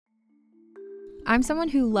I'm someone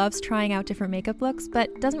who loves trying out different makeup looks,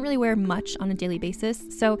 but doesn't really wear much on a daily basis,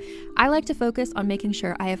 so I like to focus on making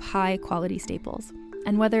sure I have high quality staples.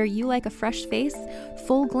 And whether you like a fresh face,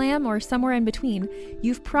 full glam, or somewhere in between,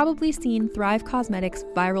 you've probably seen Thrive Causemetics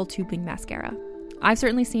Viral Tubing Mascara. I've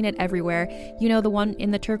certainly seen it everywhere. You know, the one in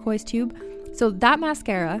the turquoise tube? So that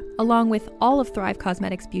mascara, along with all of Thrive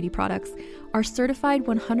Causemetics beauty products, are certified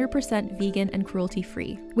 100% vegan and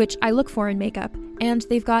cruelty-free, which I look for in makeup, and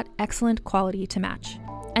they've got excellent quality to match.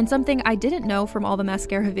 And something I didn't know from all the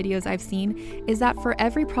mascara videos I've seen is that for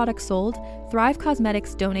every product sold, Thrive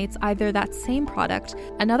Causemetics donates either that same product,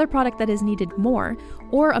 another product that is needed more,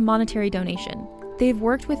 or a monetary donation. They've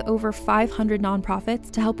worked with over 500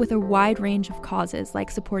 nonprofits to help with a wide range of causes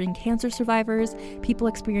like supporting cancer survivors, people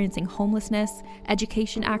experiencing homelessness,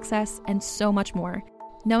 education access, and so much more.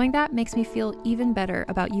 Knowing that makes me feel even better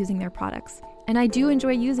about using their products. And I do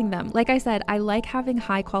enjoy using them. Like I said, I like having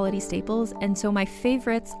high quality staples, and so my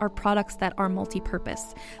favorites are products that are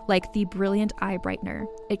multi-purpose, like the Brilliant Eye Brightener.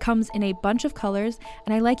 It comes in a bunch of colors,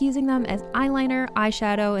 and I like using them as eyeliner,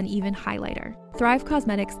 eyeshadow, and even highlighter. Thrive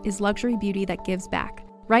Causemetics is luxury beauty that gives back.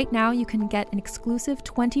 Right now, you can get an exclusive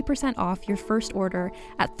 20% off your first order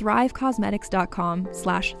at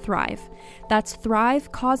thrivecausemetics.com/thrive. That's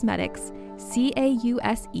Thrive Causemetics,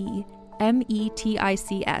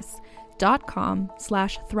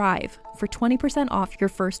 CAUSEMETICS.com/thrive for 20% off your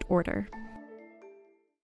first order.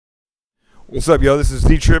 What's up, yo? This is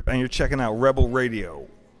Z-Trip, and you're checking out Rebel Radio.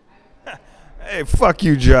 Hey, fuck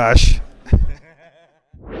you, Josh.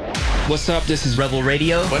 What's up? This is Rebel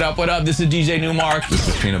Radio. What up? What up? This is DJ Newmark. This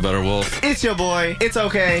is Peanut Butter Wolf. It's your boy. It's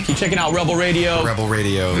okay. Keep checking out Rebel Radio. Rebel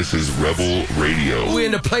Radio. This is Rebel Radio. We're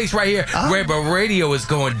in the place right here. Rebel Radio is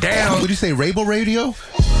going down. What did you say, Rebel Radio?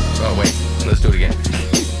 Oh, wait. Let's do it again.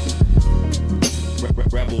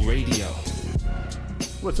 Rebel Radio.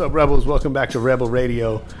 What's up, Rebels? Welcome back to Rebel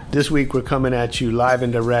Radio. This week we're coming at you live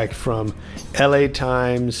and direct from LA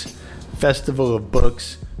Times Festival of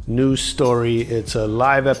Books news story. It's a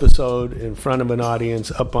live episode in front of an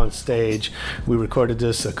audience up on stage. We recorded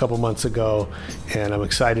this a couple months ago, and I'm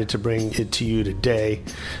excited to bring it to you today.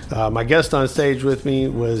 My guest on stage with me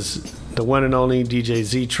was the one and only DJ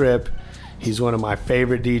Z-Trip. He's one of my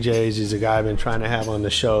favorite DJs. He's a guy I've been trying to have on the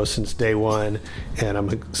show since day one, and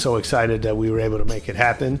I'm so excited that we were able to make it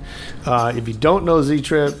happen. If you don't know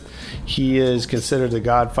Z-Trip, he is considered the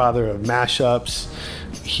godfather of mashups.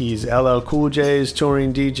 He's LL Cool J's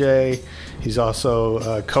touring DJ. He's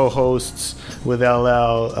also co-hosts with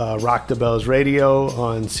LL Rock the Bells Radio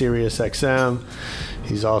on Sirius XM.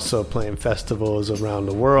 He's also playing festivals around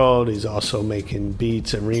the world. He's also making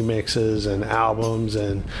beats and remixes and albums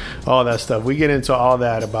and all that stuff. We get into all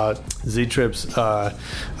that about Z-Trip's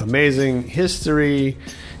amazing history,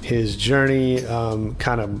 his journey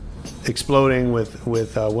kind of exploding with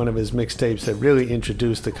one of his mixtapes that really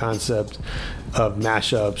introduced the concept of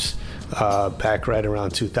mashups back right around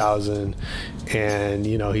 2000. And,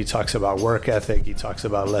 you know, he talks about work ethic. He talks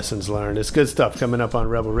about lessons learned. It's good stuff coming up on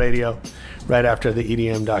Rebel Radio right after the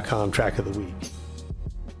EDM.com track of the week.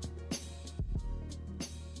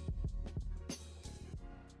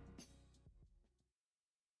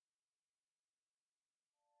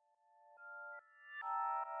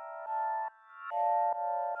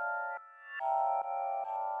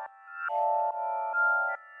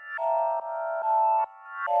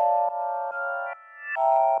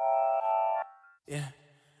 Yeah.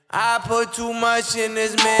 I put too much in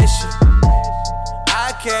this mission.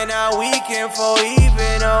 I cannot weaken for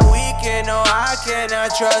even a weekend. No, I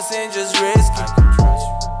cannot trust and just risk it.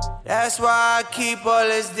 That's why I keep all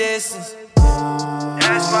this distance.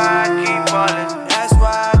 That's why I keep all this. That's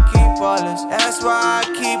why I keep all this. That's why I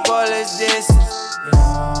keep all this distance.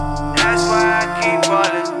 That's why I keep all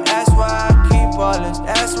this. That's why I keep all this.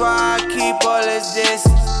 That's why I keep all this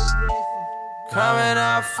distance. Coming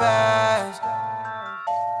up fast.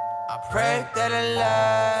 I pray that it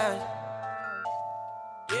lasts.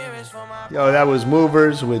 Yo, that was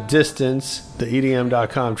Movers with Distance, the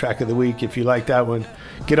EDM.com track of the week. If you like that one,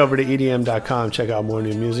 get over to EDM.com, check out more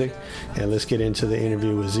new music, and let's get into the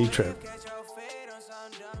interview with Z-Trip.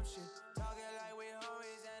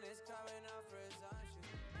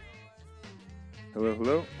 Hello,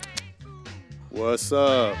 hello. What's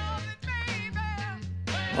up?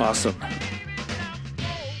 Awesome.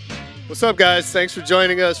 What's up, guys? Thanks for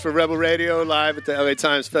joining us for Rebel Radio live at the LA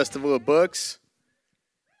Times Festival of Books.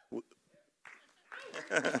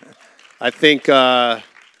 I think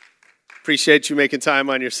appreciate you making time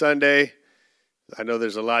on your Sunday. I know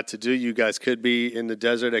there's a lot to do. You guys could be in the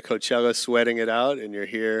desert at Coachella sweating it out, and you're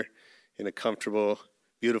here in a comfortable,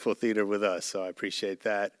 beautiful theater with us, so I appreciate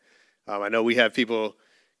that. I know we have people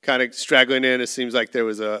kind of straggling in. It seems like there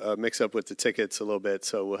was a mix-up with the tickets a little bit,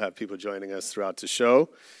 so we'll have people joining us throughout the show.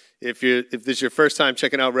 If this is your first time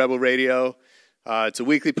checking out Rebel Radio, it's a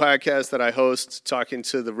weekly podcast that I host, talking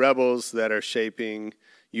to the rebels that are shaping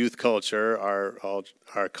youth culture,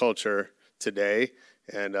 our culture today.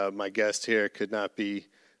 And my guest here could not be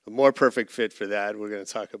a more perfect fit for that. We're going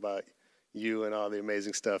to talk about you and all the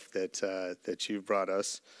amazing stuff that you've brought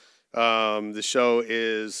us. The show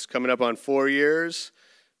is coming up on 4 years,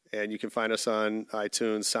 and you can find us on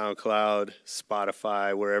iTunes, SoundCloud,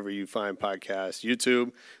 Spotify, wherever you find podcasts,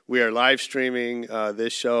 YouTube. We are live streaming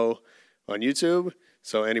this show on YouTube,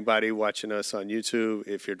 so anybody watching us on YouTube,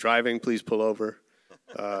 if you're driving, please pull over.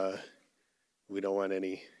 We don't want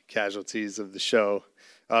any casualties of the show.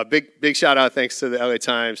 Big shout out, thanks to the LA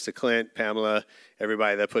Times, to Clint, Pamela,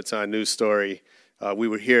 everybody that puts on News Story. We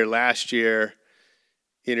were here last year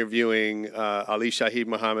interviewing Ali Shaheed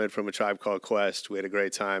Muhammad from A Tribe Called Quest. We had a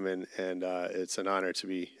great time, and it's an honor to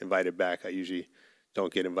be invited back. I usually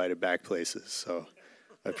don't get invited back places, so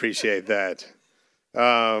I appreciate that.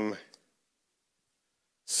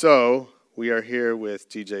 So we are here with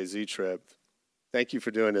DJ Z-Trip. Thank you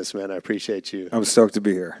for doing this, man. I appreciate you. I'm stoked to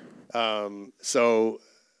be here. So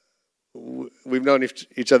we've known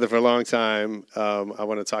each other for a long time. I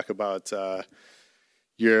want to talk about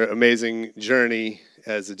your amazing journey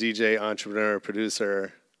as a DJ, entrepreneur,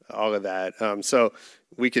 producer, all of that. So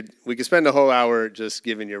we could spend a whole hour just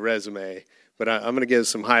giving your resume, but I'm going to give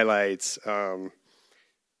some highlights. So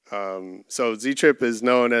Z-Trip is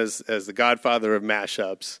known as the godfather of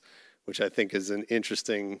mashups, which I think is an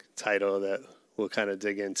interesting title that we'll kind of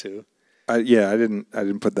dig into. I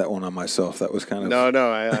didn't put that one on myself. That was kind of...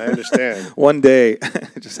 No, I understand. One day,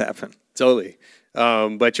 it just happened. Totally.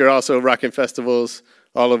 But you're also rocking festivals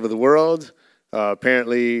all over the world,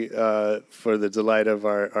 apparently for the delight of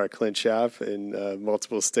our Clint Schaff in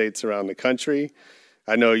multiple states around the country.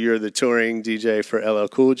 I know you're the touring DJ for LL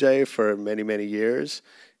Cool J for many, many years,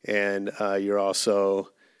 and you're also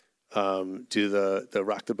do the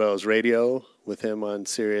Rock the Bells radio with him on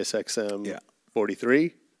Sirius XM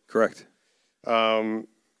 43. Correct. And,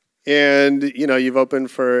 you've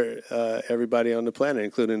opened for everybody on the planet,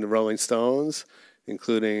 including the Rolling Stones,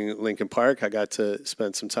 including Linkin Park. I got to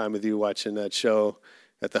spend some time with you watching that show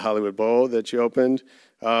at the Hollywood Bowl that you opened.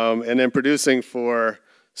 And then producing for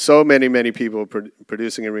so many, many people,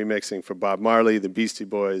 producing and remixing for Bob Marley, the Beastie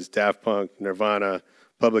Boys, Daft Punk, Nirvana,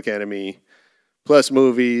 Public Enemy, plus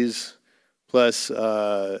movies, plus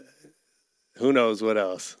who knows what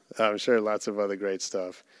else. I'm sure lots of other great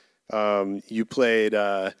stuff. You played,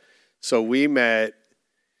 so we met,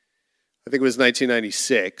 I think it was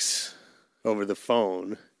 1996, over the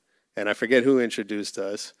phone, and I forget who introduced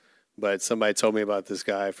us, but somebody told me about this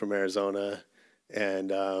guy from Arizona,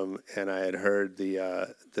 and I had heard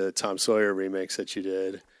the Tom Sawyer remix that you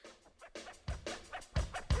did.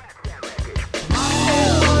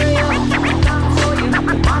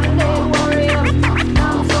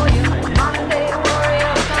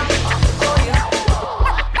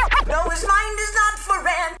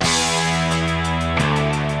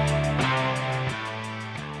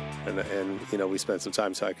 And we spent some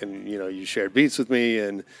time talking. You shared beats with me,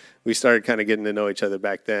 and we started kind of getting to know each other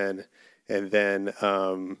back then. And then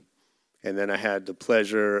I had the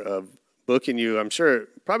pleasure of booking you, I'm sure,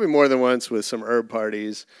 probably more than once with some herb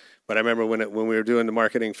parties. But I remember when we were doing the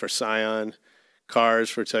marketing for Scion cars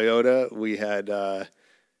for Toyota, we had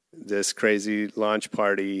this crazy launch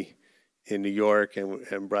party in New York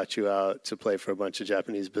and brought you out to play for a bunch of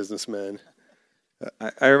Japanese businessmen.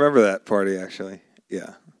 I remember that party, actually.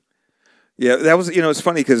 Yeah. Yeah, that was, it's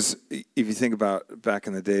funny because if you think about back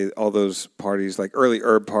in the day, all those parties, like early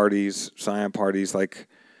herb parties, Scion parties, like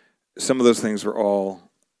some of those things were all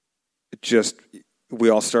we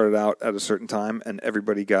all started out at a certain time and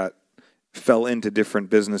everybody fell into different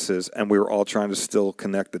businesses and we were all trying to still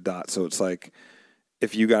connect the dots. So it's like,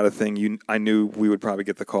 if you got a thing, I knew we would probably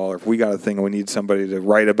get the call, or if we got a thing and we need somebody to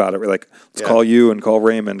write about it, we're like, let's call you and call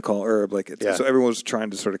Raymond, call Herb. So everyone was trying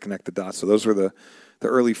to sort of connect the dots. So those were the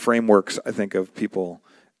early frameworks, I think, of people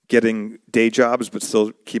getting day jobs but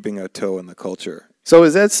still keeping a toe in the culture. So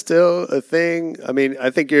is that still a thing? I mean, I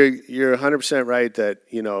think you're 100% right that,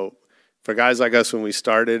 for guys like us when we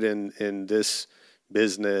started in this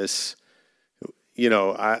business,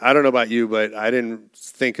 I don't know about you, but I didn't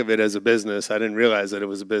think of it as a business. I didn't realize that it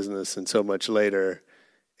was a business until much later.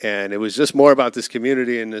 And it was just more about this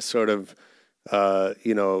community and this sort of,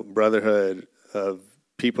 brotherhood of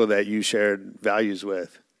people that you shared values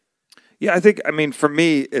with. Yeah, for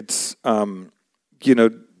me, it's,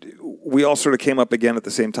 we all sort of came up again at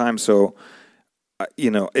the same time. So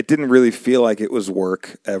it didn't really feel like it was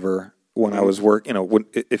work ever when I was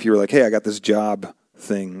if you were like, hey, I got this job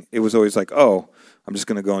thing, it was always like, oh, I'm just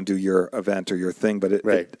going to go and do your event or your thing. But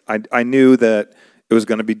I knew that it was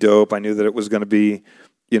going to be dope. I knew that it was going to be,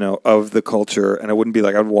 of the culture, and it wouldn't be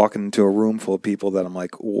like I'd walk into a room full of people that I'm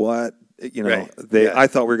like, what? I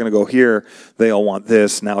thought we were going to go here. They all want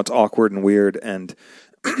this. Now it's awkward and weird. And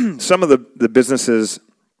some of the businesses,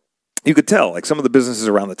 you could tell, like some of the businesses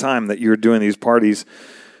around the time that you were doing these parties,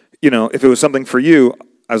 if it was something for you,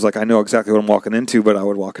 I was like, I know exactly what I'm walking into, but I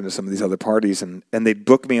would walk into some of these other parties and they'd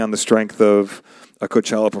book me on the strength of a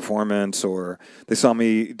Coachella performance, or they saw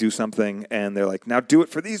me do something and they're like, now do it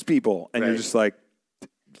for these people. And you're just like,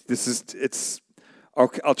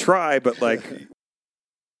 I'll try, but like,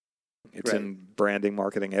 it's in branding,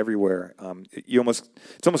 marketing everywhere. It's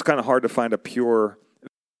almost kind of hard to find a pure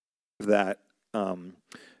that,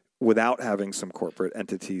 without having some corporate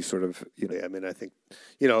entity sort of, I mean, I think,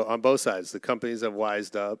 on both sides, the companies have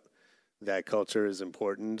wised up that culture is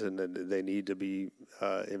important and that they need to be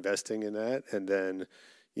investing in that. And then,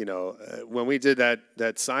 when we did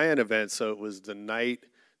that Cyan event, so it was the night,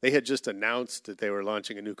 they had just announced that they were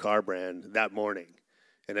launching a new car brand that morning.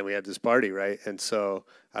 And then we had this party, right? And so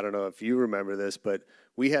I don't know if you remember this, but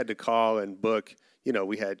we had to call and book,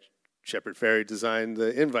 we had Shepard Fairey design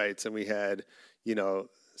the invites, and we had,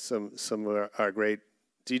 some of our great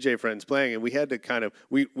DJ friends playing, and we had to kind of,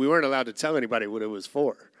 we weren't allowed to tell anybody what it was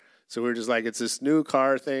for. So we were just like, it's this new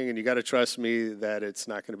car thing, and you got to trust me that it's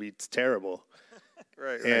not going to be terrible.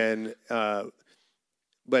 Right. And,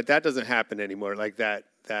 but that doesn't happen anymore. Like that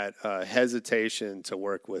hesitation to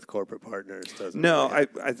work with corporate partners doesn't. No,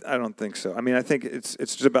 I don't think so. I mean, I think it's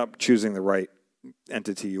just about choosing the right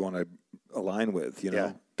entity you want to align with,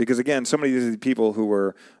 Yeah. Because again, so many of these people who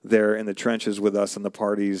were there in the trenches with us in the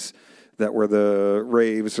parties that were the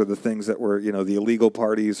raves or the things that were, the illegal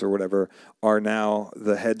parties or whatever, are now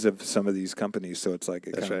the heads of some of these companies. So it's like,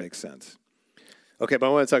 it kind of makes sense. Okay, but I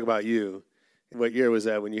want to talk about you. What year was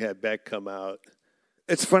that when you had Beck come out?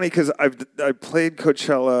 It's funny because I played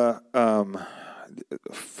Coachella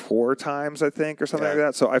 4 times, I think, or something like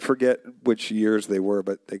that. So I forget which years they were,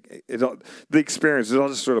 but the experience, it all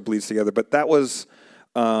just sort of bleeds together. But that was,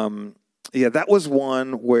 that was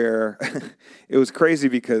one where it was crazy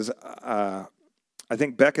because I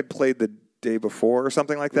think Beck had played the day before or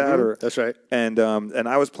something like that. Mm-hmm. That's right. And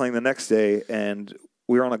I was playing the next day, and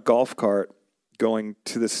we were on a golf cart going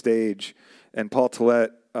to the stage, and Paul Tollett,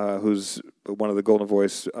 who's one of the Golden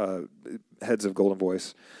Voice heads of Golden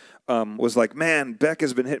Voice, was like, man, Beck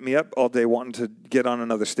has been hitting me up all day wanting to get on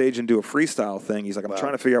another stage and do a freestyle thing. He's like, I'm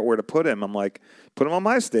trying to figure out where to put him. I'm like, put him on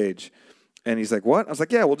my stage. And he's like, what? I was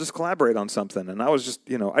like, yeah, we'll just collaborate on something. And I was just,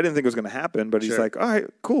 I didn't think it was going to happen, but he's like, all right,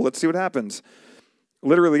 cool, let's see what happens.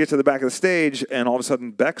 Literally get to the back of the stage, and all of a sudden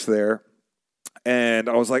Beck's there. And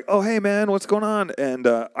I was like, oh, hey, man, what's going on? And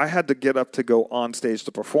I had to get up to go on stage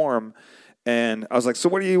to perform. And I was like, so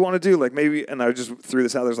what do you want to do? Like maybe, and I just threw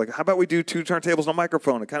this out there. I was like, how about we do 2 turntables and a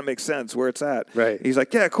microphone? It kind of makes sense where it's at. Right. He's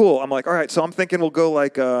like, yeah, cool. I'm like, all right, so I'm thinking we'll go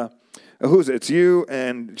like, who's it? It's you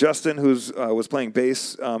and Justin, who's was playing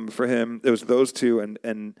bass for him. It was those two,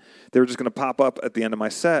 and they were just going to pop up at the end of my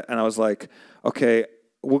set. And I was like, okay,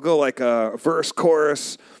 we'll go like a verse,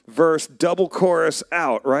 chorus, double chorus,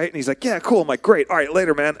 out, right? And he's like, yeah, cool. I'm like, great. All right,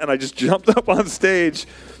 later, man. And I just jumped up on stage.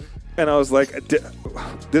 And I was like,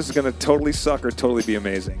 this is going to totally suck or totally be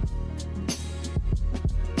amazing.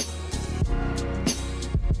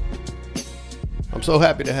 I'm so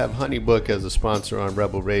happy to have Honeybook as a sponsor on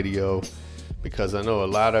Rebel Radio, because I know a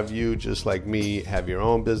lot of you, just like me, have your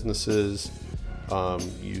own businesses.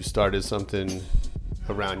 You started something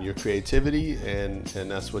around your creativity, and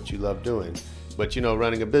that's what you love doing. But,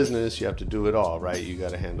 running a business, you have to do it all, right? You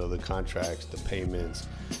got to handle the contracts, the payments,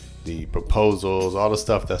 the proposals, all the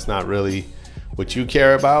stuff that's not really what you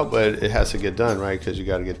care about, but it has to get done, right? Because you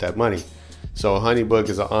got to get that money. So Honeybook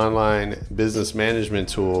is an online business management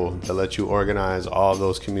tool that lets you organize all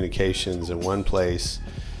those communications in one place.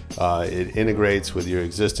 It integrates with your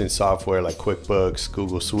existing software like QuickBooks,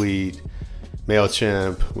 Google Suite,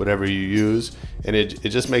 MailChimp, whatever you use. And it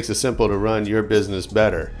just makes it simple to run your business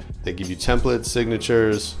better. They give you templates,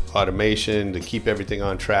 signatures, automation to keep everything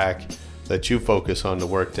on track. Let you focus on the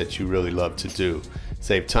work that you really love to do.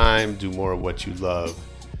 Save time, do more of what you love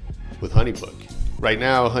with Honeybook. Right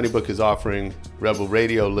now, Honeybook is offering Rebel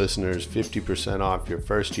Radio listeners 50% off your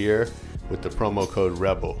first year with the promo code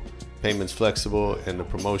REBEL. Payment's flexible, and the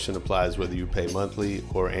promotion applies whether you pay monthly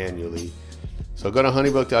or annually. So go to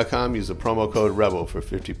honeybook.com, use the promo code REBEL for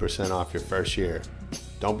 50% off your first year.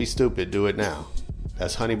 Don't be stupid, do it now.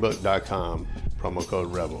 That's honeybook.com, promo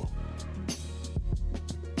code REBEL.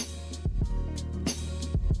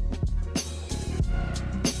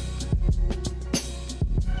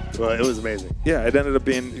 Well, it was amazing. Yeah, it ended up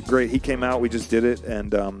being great. He came out, we just did it,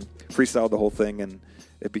 and freestyled the whole thing, and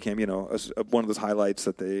it became, one of those highlights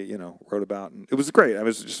that they, wrote about. And it was great. It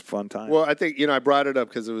was just a fun time. Well, I think, I brought it up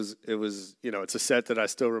because it was, it's a set that I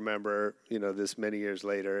still remember, this many years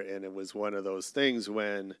later, and it was one of those things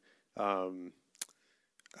when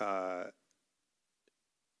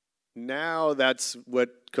now that's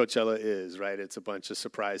what Coachella is, right? It's a bunch of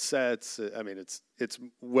surprise sets. I mean, it's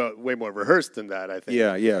way more rehearsed than that, I think.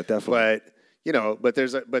 Yeah, definitely.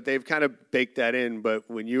 But but they've kind of baked that in. But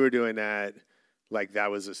when you were doing that, like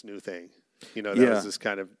that was this new thing. That was this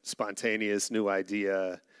kind of spontaneous new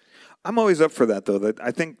idea. I'm always up for that, though. That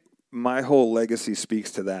I think my whole legacy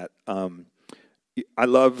speaks to that. I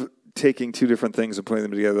love taking two different things and putting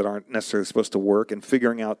them together that aren't necessarily supposed to work and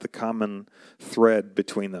figuring out the common thread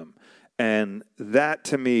between them. And that,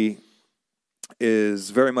 to me,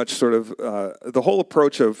 is very much sort of the whole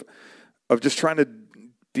approach of just trying to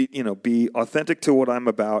be authentic to what I'm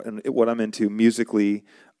about and what I'm into musically,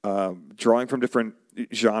 drawing from different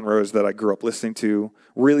genres that I grew up listening to,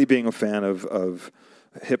 really being a fan of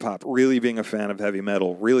hip-hop, really being a fan of heavy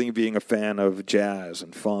metal, really being a fan of jazz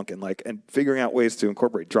and funk, and figuring out ways to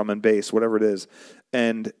incorporate drum and bass, whatever it is.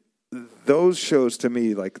 And those shows, to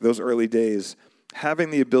me, like those early days, having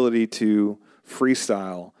the ability to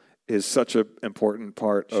freestyle is such an important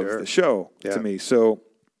part of the show to me. So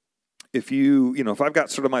if if I've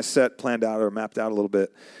got sort of my set planned out or mapped out a little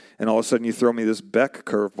bit, and all of a sudden you throw me this Beck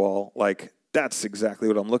curveball, like that's exactly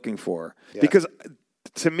what I'm looking for. Yeah. Because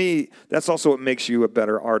to me, that's also what makes you a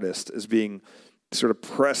better artist, is being sort of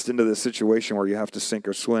pressed into this situation where you have to sink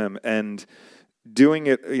or swim, and doing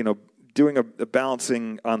it, doing a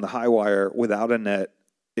balancing on the high wire without a net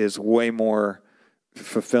is way more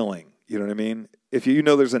fulfilling. You know what I mean? If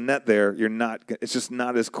there's a net there, it's just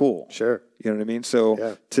not as cool. Sure. You know what I mean?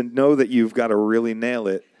 So to know that you've got to really nail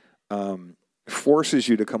it forces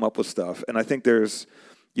you to come up with stuff. And I think there's,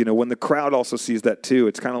 when the crowd also sees that too,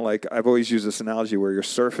 it's kind of like, I've always used this analogy where you're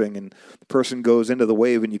surfing and the person goes into the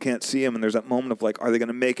wave and you can't see them, and there's that moment of like, are they going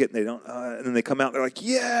to make it? And they don't, and then they come out and they're like,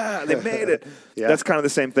 yeah, they made it. That's kind of the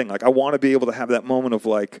same thing. Like, I want to be able to have that moment of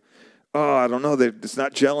like, oh, I don't know, it's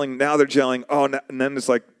not gelling. Now they're gelling. Oh, and then it's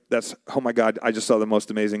like, oh my God, I just saw the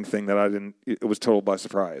most amazing thing that it was total by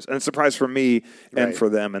surprise. And it's a surprise for me and for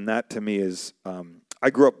them. And that to me is, I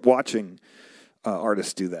grew up watching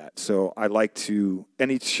artists do that. So I like to,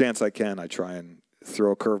 any chance I can, I try and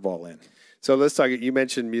throw a curveball in. So let's talk, you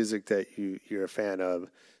mentioned music that you're a fan of.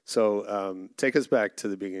 So take us back to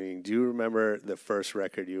the beginning. Do you remember the first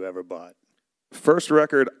record you ever bought? First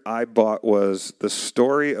record I bought was The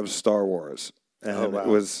Story of Star Wars. And it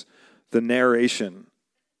was the narration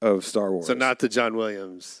of Star Wars. So not the John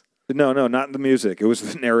Williams. No, not the music. It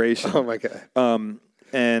was the narration. Oh my God.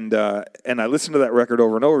 And I listened to that record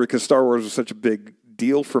over and over because Star Wars was such a big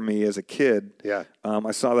deal for me as a kid. Yeah.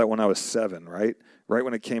 I saw that when I was 7, right? Right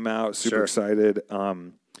when it came out, super excited.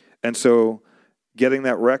 And so getting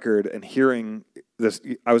that record and hearing this,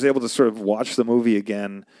 I was able to sort of watch the movie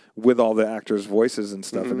again with all the actors' voices and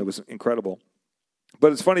stuff, and it was incredible.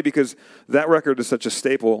 But it's funny because that record is such a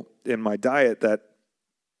staple in my diet that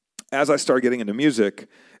as I started getting into music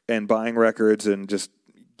and buying records and just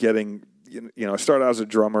getting, I started out as a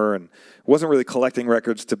drummer and wasn't really collecting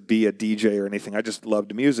records to be a DJ or anything. I just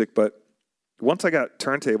loved music. But once I got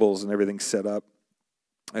turntables and everything set up,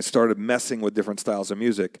 I started messing with different styles of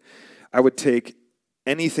music. I would take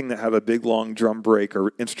anything that had a big, long drum break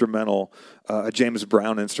or instrumental, a James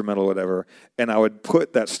Brown instrumental or whatever, and I would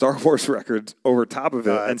put that Star Wars record over top of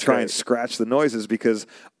it and try and scratch the noises because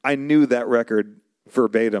I knew that record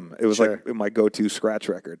verbatim. It was like my go-to scratch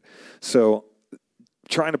record. So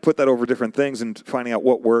trying to put that over different things and finding out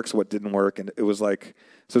what works, what didn't work, and it was like,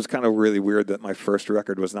 so it's kind of really weird that my first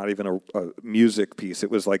record was not even a music piece. It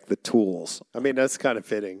was like the tools. I mean, that's kind of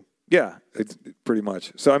fitting. Yeah, it's pretty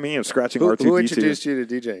much. So, I mean, scratching R2-D2. Who introduced you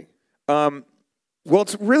to DJing? Well,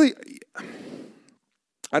 it's really,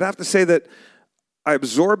 I'd have to say that I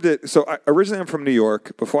absorbed it. So, originally I'm from New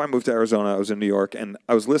York. Before I moved to Arizona, I was in New York, and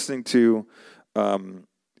I was listening to, hang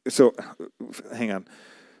on.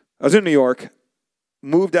 I was in New York,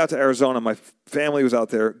 moved out to Arizona. My family was out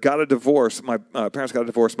there, got a divorce. My parents got a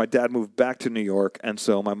divorce. My dad moved back to New York, and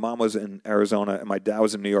so my mom was in Arizona, and my dad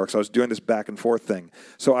was in New York. So I was doing this back and forth thing.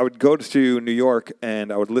 So I would go to New York,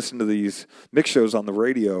 and I would listen to these mix shows on the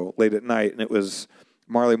radio late at night, and it was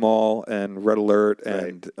Marley Marl and Red Alert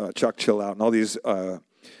and Chuck Chill Out and all these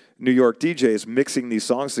New York DJs mixing these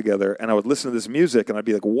songs together, and I would listen to this music, and I'd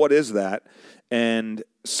be like, what is that? And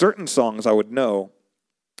certain songs I would know,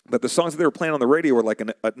 But the songs that they were playing on the radio were like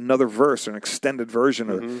another verse, or an extended version,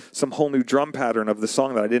 or some whole new drum pattern of the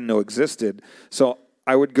song that I didn't know existed. So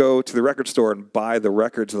I would go to the record store and buy the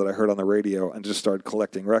records that I heard on the radio and just start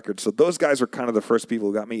collecting records. So those guys were kind of the first people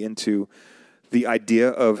who got me into the idea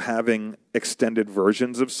of having extended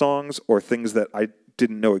versions of songs or things that I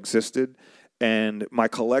didn't know existed. And my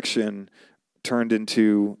collection turned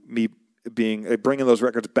into me bringing those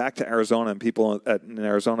records back to Arizona, and people in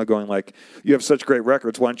Arizona going like, "You have such great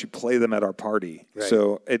records. Why don't you play them at our party?" Right.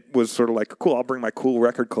 So it was sort of like, cool, I'll bring my cool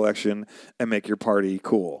record collection and make your party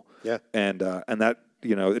cool. Yeah. And that,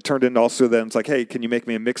 it turned into also then it's like, hey, can you make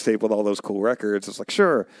me a mixtape with all those cool records? It's like,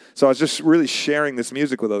 sure. So I was just really sharing this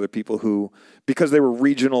music with other people who, because they were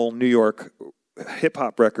regional New York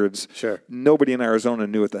hip-hop records, sure, nobody in Arizona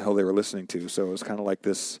knew what the hell they were listening to. So it was kind of like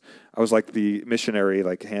this, I was like the missionary,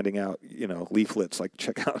 like handing out, leaflets, like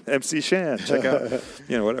check out MC Shan, check out,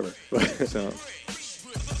 whatever. So.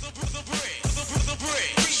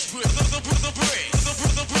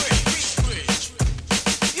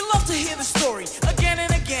 You love to hear the story again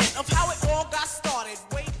and again of how it all got started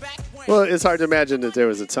way back when. Well, it's hard to imagine that there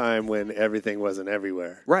was a time when everything wasn't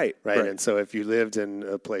everywhere. Right. And so if you lived in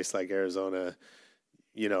a place like Arizona,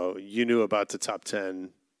 you knew about the top 10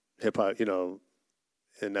 hip hop,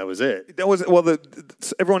 and that was it. That was, well,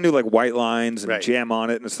 everyone knew like White Lines and Jam on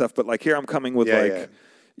It and stuff, but like here I'm coming with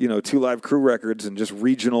 2 Live Crew records and just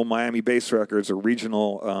regional Miami bass records or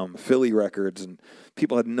regional Philly records, and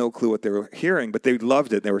people had no clue what they were hearing, but they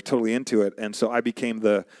loved it. They were totally into it, and so I became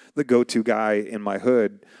the go-to guy in my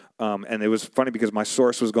hood. And it was funny because my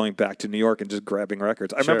source was going back to New York and just grabbing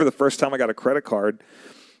records. I remember the first time I got a credit card,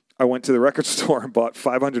 I went to the record store and bought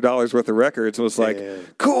 $500 worth of records. It was like,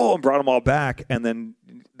 cool, and brought them all back. And then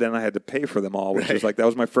I had to pay for them all, which was like, that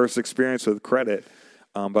was my first experience with credit.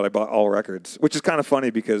 But I bought all records, which is kind of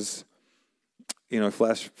funny because,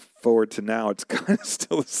 flash forward to now, it's kind of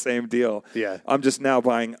still the same deal. Yeah. I'm just now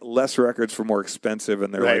buying less records for more expensive,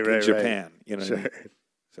 and they're in Japan. You know what I mean?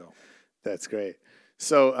 So that's great.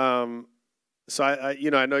 So,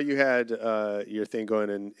 I know you had your thing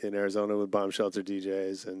going in Arizona with Bomb Shelter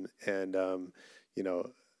DJs, and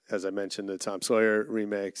as I mentioned, the Tom Sawyer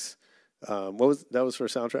remix. That was for a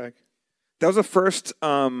soundtrack? That was the first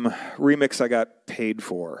remix I got paid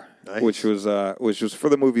for, which was for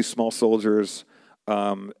the movie Small Soldiers,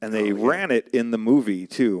 and they ran it in the movie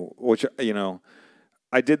too. Which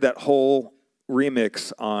I did that whole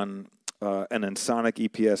remix on an Ensoniq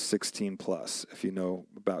EPS 16 Plus, if you know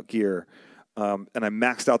about gear, and I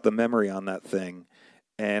maxed out the memory on that thing,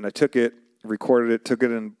 and I took it, recorded it, took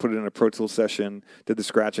it and put it in a Pro Tools session, did the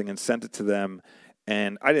scratching, and sent it to them.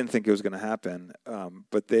 And I didn't think it was going to happen,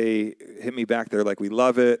 but they hit me back. They're like, "We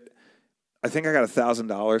love it." I think I got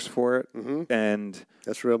 $1,000 for it, and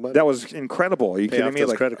that's real money. That was incredible. Are you kidding me?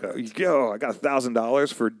 Like, credit cards. I got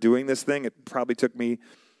 $1,000 for doing this thing. It probably took me,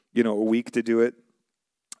 a week to do it,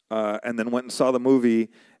 and then went and saw the movie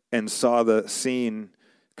and saw the scene.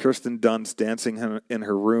 Kirsten Dunst dancing in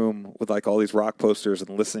her room with like all these rock posters and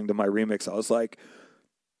listening to my remix. I was like,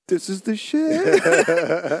 this is the shit.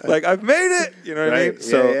 Like, I've made it. You know what I mean?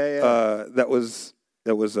 So that was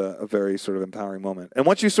a very sort of empowering moment. And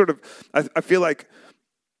once you sort of, I feel like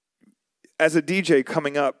as a DJ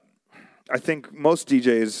coming up, I think most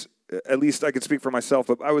DJs, at least I could speak for myself,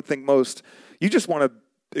 but I would think most, you just want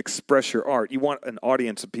to express your art. You want an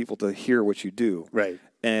audience of people to hear what you do. Right.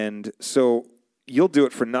 And so you'll do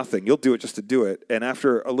it for nothing. You'll do it just to do it. And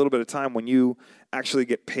after a little bit of time, when you actually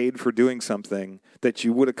get paid for doing something that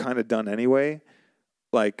you would have kind of done anyway,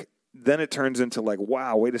 like, then it turns into like,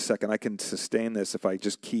 wow, wait a second, I can sustain this if I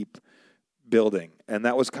just keep building. And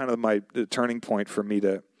that was kind of the turning point for me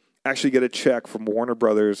to actually get a check from Warner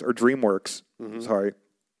Brothers or DreamWorks. A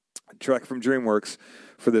check from DreamWorks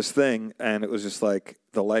for this thing. And it was just like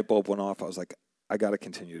the light bulb went off. I was like, I got to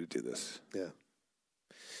continue to do this. Yeah.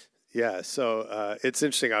 Yeah, so it's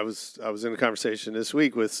interesting. I was in a conversation this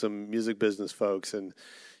week with some music business folks, and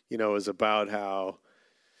it was about how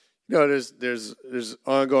there's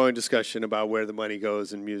ongoing discussion about where the money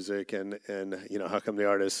goes in music, and how come the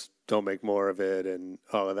artists don't make more of it, and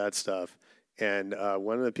all of that stuff. And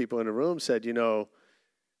one of the people in the room said,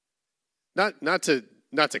 not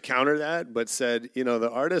to counter that, but said, the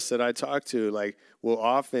artists that I talk to, like, will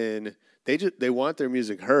often they want their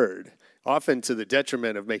music heard. Often to the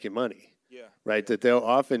detriment of making money, right? That they'll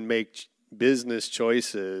often make business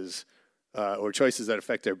choices or choices that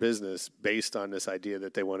affect their business based on this idea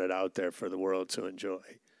that they want it out there for the world to enjoy.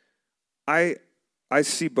 I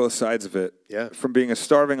see both sides of it. Yeah. From being a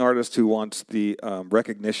starving artist who wants the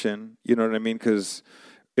recognition, you know what I mean? Because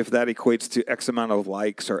if that equates to X amount of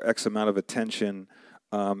likes or X amount of attention,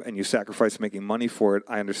 and you sacrifice making money for it,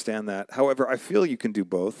 I understand that. However, I feel you can do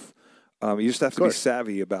both. You just have to be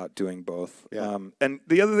savvy about doing both. Yeah. And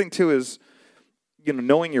the other thing too is,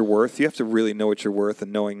 knowing your worth. You have to really know what you're worth,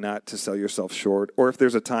 and knowing not to sell yourself short. Or if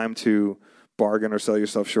there's a time to bargain or sell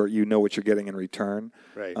yourself short, you know what you're getting in return.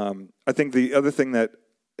 Right. I think the other thing that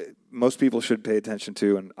most people should pay attention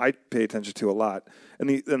to, and I pay attention to a lot, and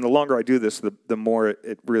the longer I do this, the more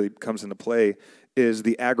it really comes into play, is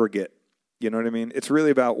the aggregate. You know what I mean? It's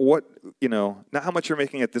really about what, not how much you're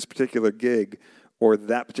making at this particular gig or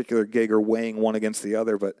that particular gig or weighing one against the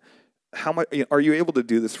other, but how much are you able to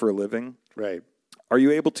do this for a living? Right. Are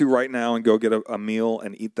you able to right now and go get a meal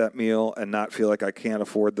and eat that meal and not feel like I can't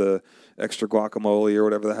afford the extra guacamole or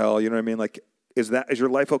whatever the hell? You know what I mean? Like, is your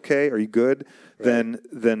life okay? Are you good? Right.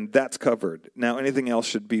 Then that's covered. Now, anything else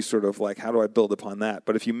should be sort of like, how do I build upon that?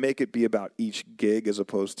 But if you make it be about each gig as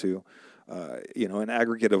opposed to, an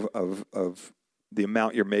aggregate of the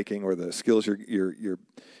amount you're making or the skills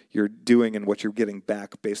you're doing and what you're getting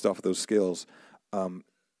back based off of those skills,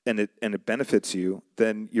 and it benefits you,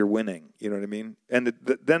 then you're winning. You know what I mean? And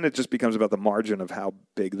then it just becomes about the margin of how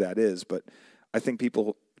big that is. But I think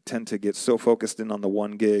people tend to get so focused in on the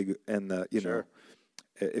one gig, and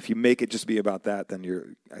if you make it just be about that, then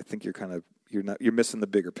you're missing the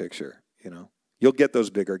bigger picture. You'll get those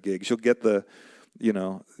bigger gigs. You'll get the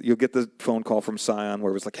phone call from Scion where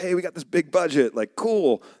it was like, hey, we got this big budget. Like,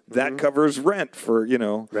 cool. That covers rent for,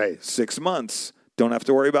 6 months. Don't have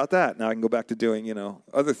to worry about that. Now I can go back to doing,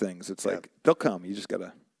 other things. It's like, they'll come. You just got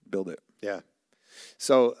to build it. Yeah.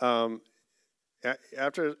 So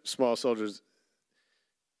after Small Soldiers,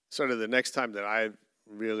 sort of the next time that I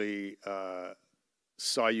really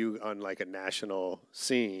saw you on like a national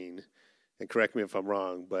scene, and correct me if I'm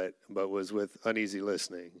wrong, but was with Uneasy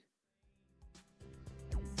Listening.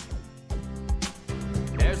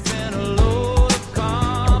 There's been a load of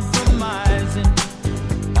compromising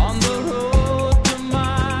on the road to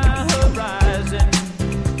my horizon,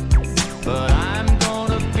 but I'm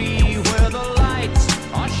gonna be where the lights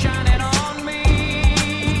are shining on me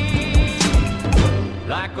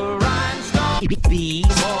like a rhinestone boy.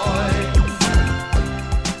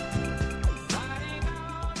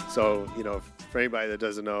 So, for anybody that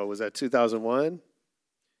doesn't know, was that 2001?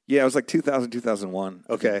 Yeah, it was like 2000, 2001.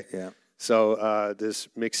 Okay. Yeah. So this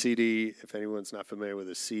mix CD, if anyone's not familiar with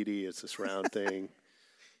a CD, it's this round thing.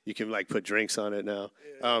 You can like put drinks on it now.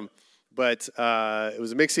 But it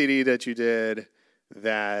was a mix CD that you did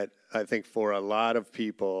that I think for a lot of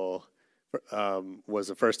people was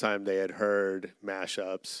the first time they had heard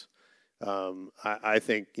mashups. I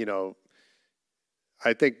think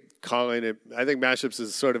mashups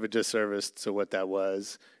is sort of a disservice to what that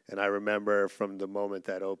was. And I remember from the moment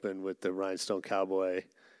that opened with the Rhinestone Cowboy,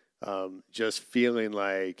 just feeling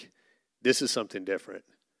like this is something different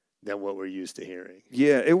than what we're used to hearing.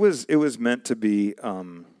 Yeah, it was meant to be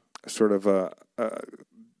sort of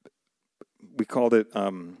we called it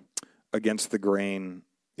Against the Grain,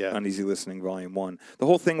 Uneasy Listening Volume 1. The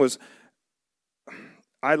whole thing was,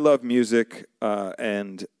 I love music,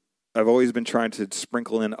 and I've always been trying to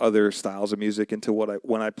sprinkle in other styles of music into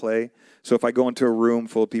when I play. So if I go into a room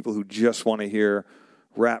full of people who just want to hear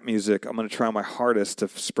rap music, I'm going to try my hardest to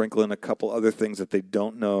sprinkle in a couple other things that they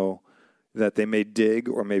don't know that they may dig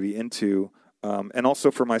or maybe into, and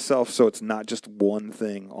also for myself, so it's not just one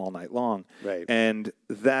thing all night long. Right. And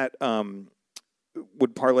that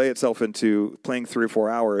would parlay itself into playing 3 or 4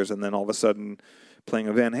 hours, and then all of a sudden playing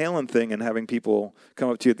a Van Halen thing and having people come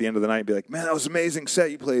up to you at the end of the night and be like, man, that was an amazing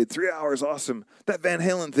set you played. 3 hours, awesome. That Van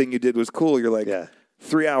Halen thing you did was cool. You're like,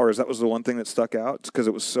 3 hours, that was the one thing that stuck out because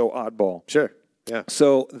it was so oddball. Sure. Yeah.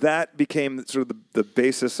 So that became sort of the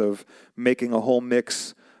basis of making a whole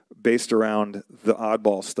mix based around the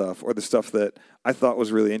oddball stuff or the stuff that I thought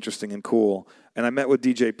was really interesting and cool. And I met with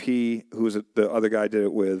DJ P, who was the other guy I did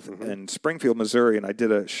it with, in Springfield, Missouri, and I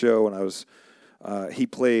did a show, and he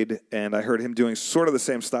played, and I heard him doing sort of the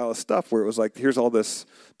same style of stuff where it was like, here's all this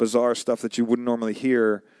bizarre stuff that you wouldn't normally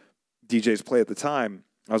hear DJs play at the time.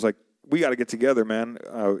 I was like, we got to get together, man.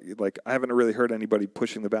 I haven't really heard anybody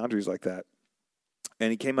pushing the boundaries like that. And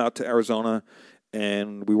he came out to Arizona,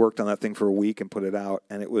 and we worked on that thing for a week and put it out.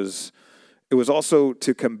 And it was also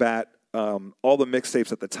to combat all the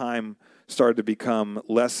mixtapes at the time started to become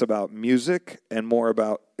less about music and more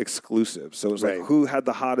about exclusives. So it was like who had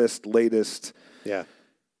the hottest, latest,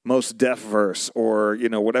 most deaf verse or,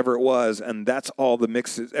 whatever it was. And that's all the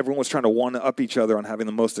mixes. Everyone was trying to one-up each other on having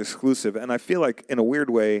the most exclusive. And I feel like in a weird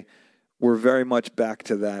way, we're very much back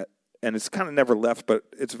to that. And it's kind of never left, but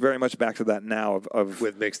it's very much back to that now of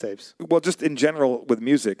with mixtapes. Well, just in general with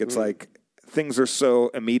music, it's like things are so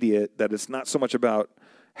immediate that it's not so much about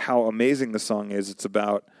how amazing the song is. It's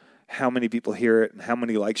about how many people hear it and how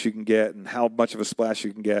many likes you can get and how much of a splash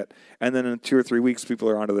you can get. And then in 2 or 3 weeks, people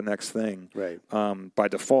are on to the next thing by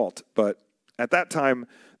default. But at that time,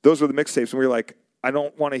 those were the mixtapes. And we were like, I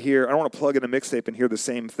don't want to plug in a mixtape and hear the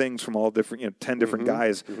same things from all different, 10 different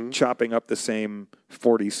guys chopping up the same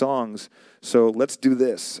 40 songs. So let's do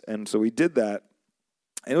this. And so we did that.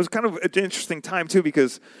 And it was kind of an interesting time, too,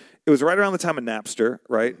 because it was right around the time of Napster,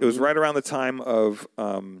 right? It was right around the time of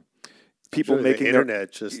people making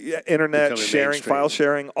internet internet sharing, mainstream. file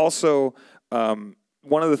sharing. Also,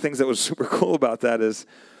 one of the things that was super cool about that is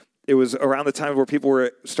it was around the time where people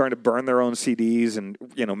were starting to burn their own CDs and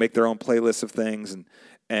make their own playlists of things.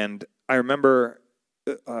 And I remember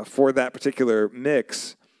for that particular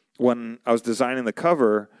mix, when I was designing the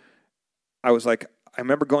cover, I was like, I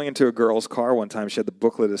remember going into a girl's car one time. She had the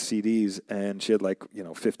booklet of CDs, and she had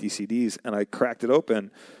 50 CDs, and I cracked it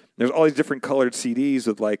open. There's all these different colored CDs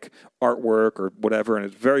with artwork or whatever, and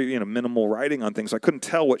it's very minimal writing on things. So I couldn't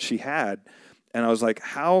tell what she had, and I was like,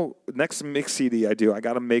 "How next mix CD I do? I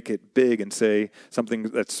got to make it big and say something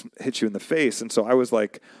that's hits you in the face." And so I was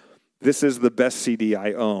like, "This is the best CD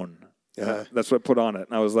I own." That's what I put on it,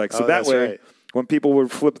 and I was like, "So that way." Right. When people would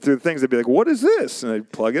flip through the things, they'd be like, "What is this?" And they'd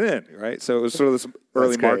plug it in, right? So it was sort of this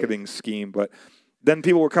early marketing scheme. But then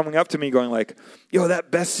people were coming up to me going like, "Yo,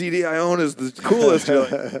 that best CD I own is the coolest."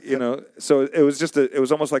 So it was just it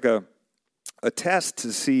was almost like a test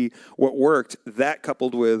to see what worked. That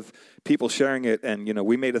coupled with people sharing it, and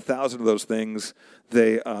we made 1,000 of those things.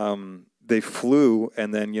 They flew,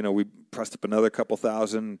 and then we pressed up another couple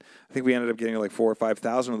thousand. I think we ended up getting 4,000 or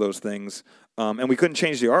 5,000 of those things, and we couldn't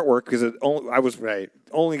change the artwork because I was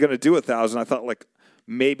only going to do 1,000. I thought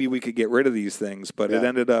maybe we could get rid of these things, but it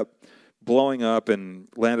ended up blowing up and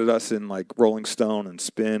landed us in Rolling Stone and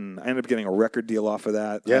Spin. I ended up getting a record deal off of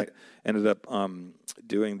that. I ended up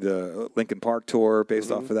doing the Linkin Park tour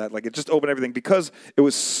based off of that. It just opened everything because it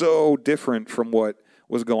was so different from what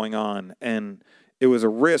was going on, and it was a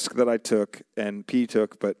risk that I took and P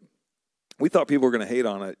took, but we thought people were going to hate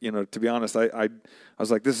on it. To be honest, I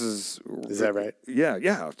was like, this is... Is that right? Yeah.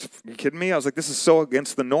 Are you kidding me? I was like, this is so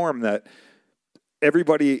against the norm that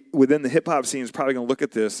everybody within the hip-hop scene is probably going to look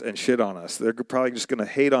at this and shit on us. They're probably just going to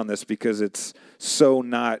hate on this because it's so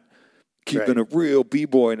not keeping a real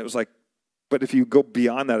B-boy. And it was like, but if you go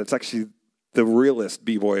beyond that, it's actually the realest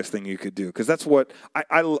B-boyish thing you could do. Because that's what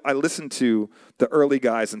I listened to the early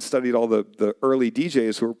guys and studied all the early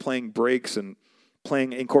DJs who were playing breaks and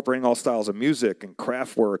incorporating all styles of music and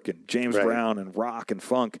Kraftwerk and James Brown and rock and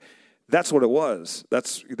funk. That's what it was.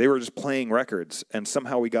 They were just playing records, and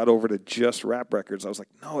somehow we got over to just rap records. I was like,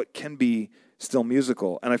 no, it can be still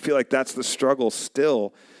musical. And I feel like that's the struggle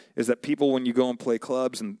still, is that people, when you go and play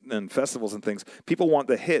clubs and festivals and things, people want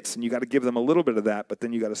the hits, and you got to give them a little bit of that, but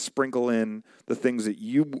then you got to sprinkle in the things that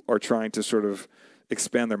you are trying to sort of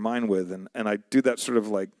expand their mind with. And I do that sort of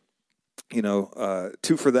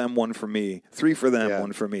 2 for them, 1 for me, 3 for them,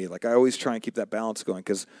 1 for me. I always try and keep that balance going,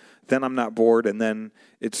 because then I'm not bored, and then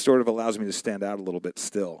it sort of allows me to stand out a little bit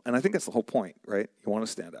still. And I think that's the whole point, right? You want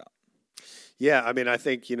to stand out. Yeah, I mean, I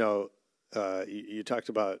think, you talked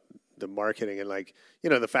about the marketing and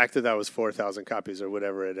the fact that was 4,000 copies or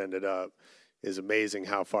whatever it ended up is amazing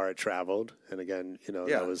how far it traveled. And again,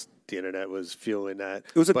 that was the internet was fueling that.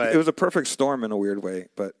 It was a perfect storm in a weird way,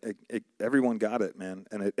 but everyone got it, man.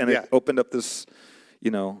 And it opened up this,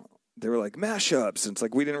 they were like mashups. And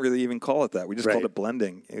it's we didn't really even call it that. We just called it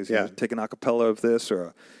blending. It was take an acapella of this or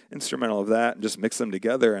an instrumental of that and just mix them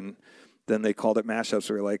together. And then they called it mashups.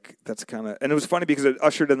 We were like, that's kind of, and it was funny because it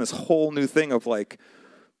ushered in this whole new thing of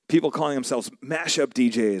people calling themselves mashup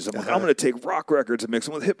DJs. I'm I'm going to take rock records and mix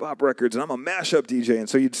them with hip hop records, and I'm a mashup DJ. And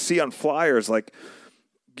so you'd see on flyers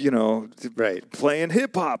playing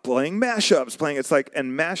hip hop, playing mashups, playing. It's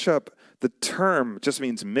and mashup, the term just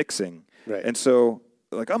means mixing. Right. And so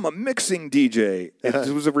I'm a mixing DJ.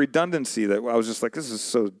 It was a redundancy that I was just like, this is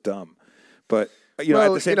so dumb. But at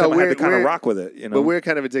the same time, I had to kind of rock with it. But we're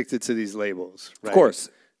kind of addicted to these labels, right? Of course.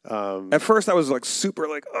 At first, I was super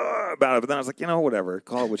about it, but then I was like, whatever,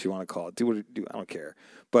 call it what you want to call it, do what you do, I don't care.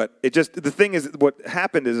 But the thing is, what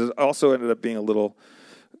happened is it also ended up being a little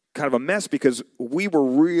kind of a mess because we were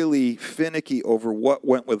really finicky over what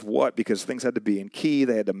went with what because things had to be in key,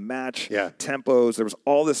 they had to match tempos. There was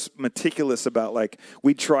all this meticulous about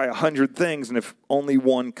we'd try 100 things, and if only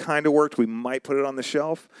one kind of worked, we might put it on the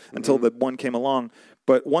shelf until the one came along.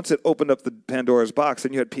 But once it opened up the Pandora's box,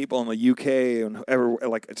 then you had people in the UK and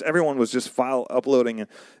everyone was just file uploading, and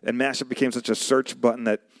mashup became such a search button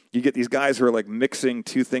that you get these guys who are mixing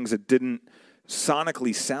two things that didn't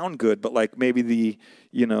sonically sound good, but maybe the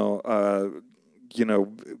you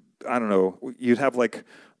know, I don't know, you'd have like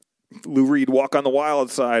Lou Reed Walk on the Wild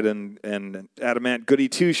side and Adamant Goody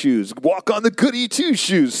Two Shoes Walk on the Goody Two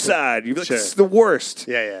Shoes side. You'd be like, Sure. it's the worst.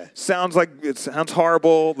 Yeah. It sounds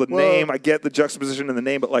horrible. The name, I get the juxtaposition in the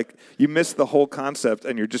name, but like you miss the whole concept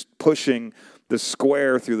and you're just pushing the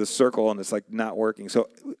square through the circle and it's like not working. So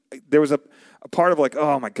there was a part of like,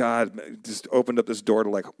 oh my God, just opened up this door to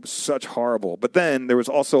like such horrible. But then there was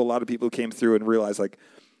also a lot of people who came through and realized like,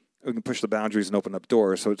 we can push the boundaries and open up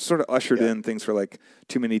doors. So it sort of ushered in things for like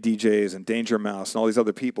Too Many DJs and Danger Mouse and all these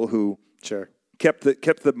other people who kept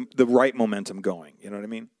the right momentum going. You know what I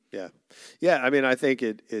mean? Yeah. I mean, I think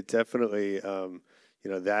it definitely,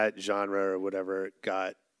 that genre or whatever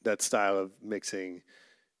got that style of mixing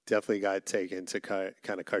definitely got taken to kind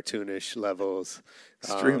of cartoonish levels.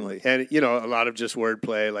 Extremely. And, a lot of just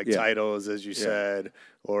wordplay, like titles, as you said,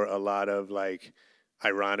 or a lot of like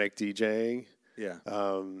ironic DJing. Yeah.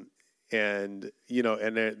 And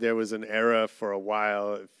there was an era for a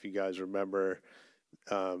while, if you guys remember,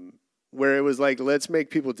 where it was like, let's make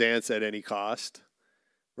people dance at any cost,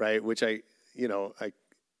 right? Which I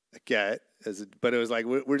get, but it was like,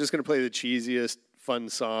 we're just going to play the cheesiest fun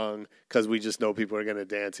song because we just know people are going to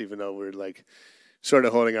dance, even though we're like sort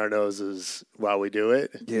of holding our noses while we do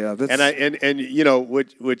it. Yeah.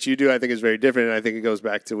 What you do, I think, is very different. And I think it goes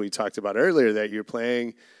back to what we talked about earlier, that you're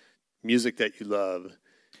playing music that you love,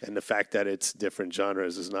 and the fact that it's different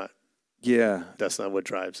genres is not. Yeah, that's not what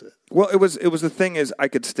drives it. Well, it was the thing is I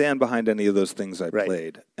could stand behind any of those things I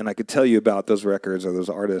played, and I could tell you about those records or those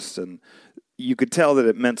artists, and you could tell that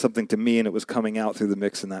it meant something to me, and it was coming out through the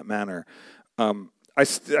mix in that manner. I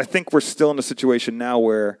think we're still in a situation now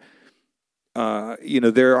where.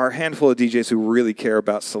 There are a handful of DJs who really care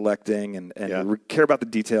about selecting and care about the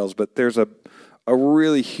details, but there's a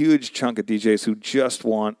really huge chunk of DJs who just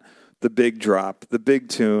want the big drop, the big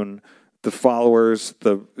tune, the followers,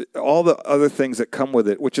 all the other things that come with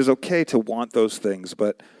it, which is okay to want those things,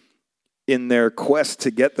 but in their quest to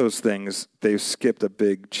get those things, they've skipped a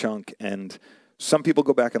big chunk, and some people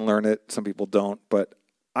go back and learn it, some people don't, but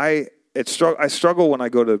I struggle when I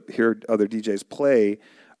go to hear other DJs play,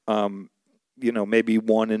 maybe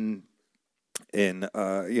one in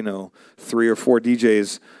 3 or 4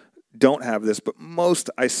 DJs don't have this, but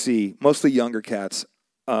mostly younger cats,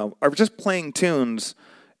 are just playing tunes,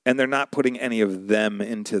 and they're not putting any of them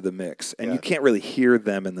into the mix, and you can't really hear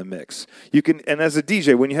them in the mix. You can, and as a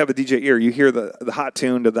DJ, when you have a DJ ear, you hear the hot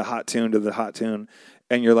tune to the hot tune to the hot tune,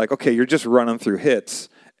 and you're like, okay, you're just running through hits,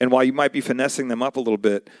 and while you might be finessing them up a little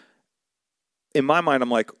bit, in my mind, I'm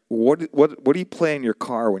like, what do you play in your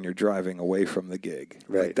car when you're driving away from the gig?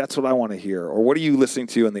 Right. Like, that's what I want to hear. Or what are you listening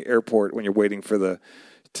to in the airport when you're waiting for the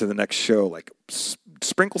next show? Like,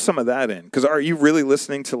 sprinkle some of that in. Because are you really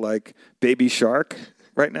listening to like Baby Shark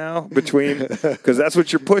right now? Because that's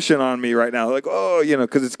what you're pushing on me right now. Like,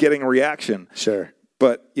 because it's getting a reaction. Sure.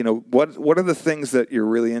 But, what are the things that you're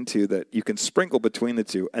really into that you can sprinkle between the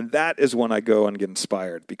two? And that is when I go and get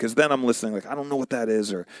inspired, because then I'm listening like, I don't know what that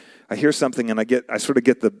is, or I hear something and I sort of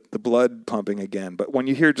get the blood pumping again. But when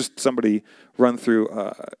you hear just somebody run through,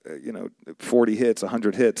 40 hits,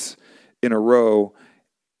 100 hits in a row,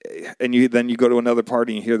 and then you go to another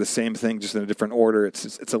party and you hear the same thing just in a different order,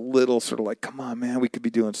 it's a little sort of like, come on, man, we could be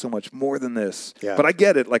doing so much more than this. Yeah. But I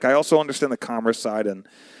get it. Like, I also understand the commerce side,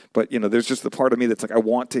 but there's just the part of me that's like, I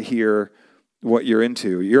want to hear what you're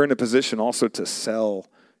into. You're in a position also to sell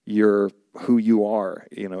who you are.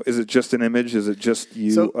 Is it just an image? Is it just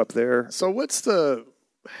you up there? So what's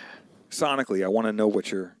sonically? I want to know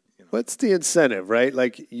what you're. What's the incentive, right?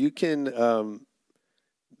 Like, you can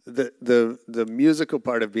the musical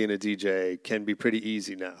part of being a DJ can be pretty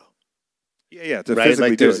easy now. Yeah, to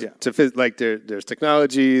physically do it. There's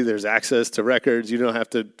technology, there's access to records. You don't have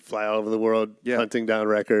to fly all over the world hunting down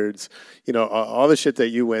records. All the shit that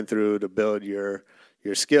you went through to build your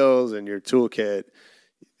skills and your toolkit,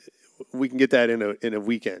 we can get that in a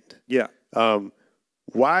weekend. Yeah.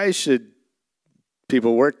 Why should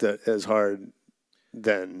people work that as hard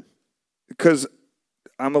then? Because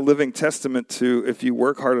I'm a living testament to, if you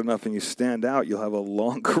work hard enough and you stand out, you'll have a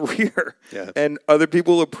long career. Yeah. And other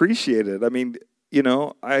people appreciate it. I mean,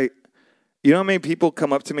 how many people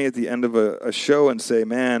come up to me at the end of a show and say,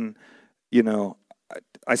 man,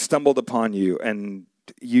 I stumbled upon you and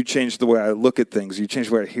you changed the way I look at things. You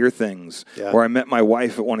changed the way I hear things. Yeah. Or I met my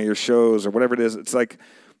wife at one of your shows, or whatever it is.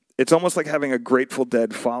 It's almost like having a Grateful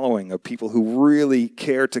Dead following of people who really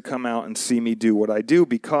care to come out and see me do what I do,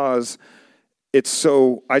 because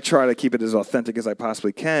I try to keep it as authentic as I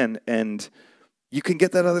possibly can, and you can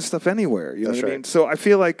get that other stuff anywhere. You know what I mean? So I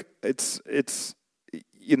feel like it's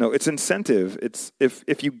it's incentive. It's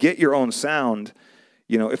if you get your own sound,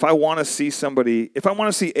 if I want to see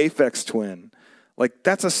Aphex Twin, like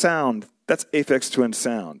that's a sound. That's Aphex Twin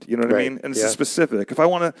sound. You know what I mean? And it's specific. If I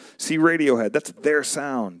want to see Radiohead, that's their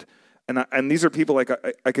sound. And these are people like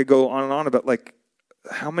I could go on and on about like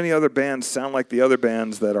how many other bands sound like the other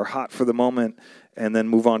bands that are hot for the moment and then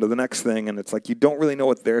move on to the next thing. And it's like you don't really know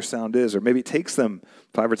what their sound is, or maybe it takes them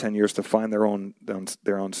 5 or 10 years to find their own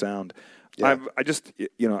sound. Yeah.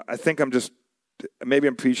 I think maybe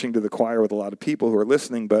I'm preaching to the choir with a lot of people who are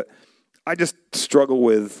listening, but I just struggle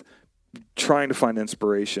with trying to find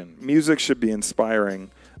inspiration. Music should be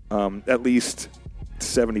inspiring at least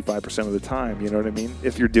 75% of the time, you know what I mean?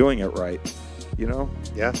 If you're doing it right,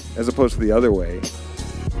 Yeah. As opposed to the other way.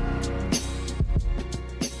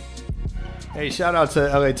 Hey, shout out to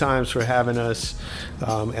LA Times for having us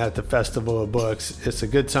at the Festival of Books. It's a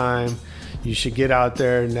good time. You should get out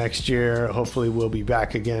there next year. Hopefully we'll be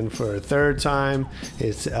back again for a third time.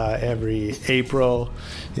 It's every April,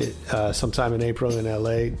 sometime in April in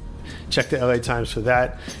LA. Check the LA Times for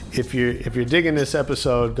that. If you're digging this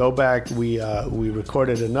episode, go back. We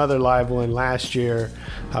recorded another live one last year.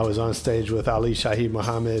 I was on stage with Ali Shaheed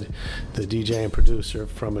Muhammad, the DJ and producer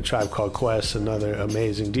from A Tribe Called Quest, another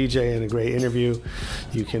amazing DJ and a great interview.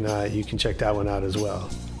 You can check that one out as well.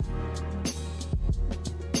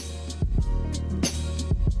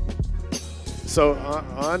 So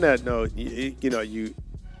on that note, you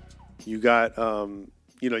got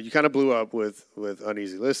you kind of blew up with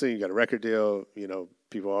Uneasy Listening. You got a record deal.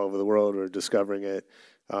 People all over the world were discovering it.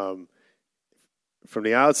 From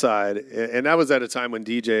the outside, and that was at a time when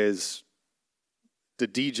the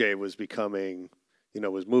DJ was becoming,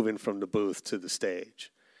 was moving from the booth to the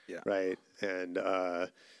stage, right? And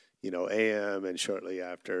AM, and shortly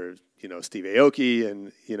after, Steve Aoki,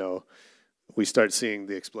 and we start seeing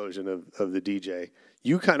the explosion of the DJ.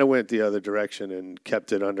 You kind of went the other direction and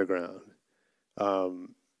kept it underground. Not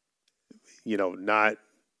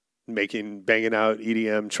banging out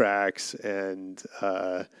EDM tracks and,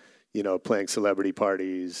 playing celebrity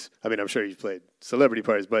parties. I mean, I'm sure you played celebrity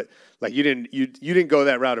parties, but like you didn't go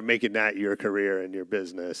that route of making that your career and your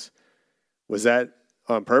business. Was that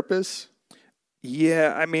on purpose?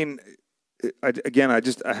 Yeah. I mean, I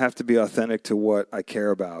have to be authentic to what I care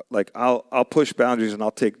about. Like I'll push boundaries and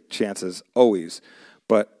I'll take chances always.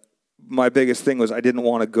 But my biggest thing was I didn't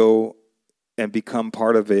want to go and become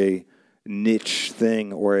part of a niche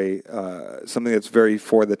thing or something that's very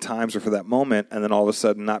for the times or for that moment, and then all of a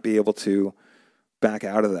sudden not be able to back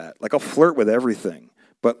out of that. Like I'll flirt with everything,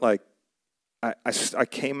 but like I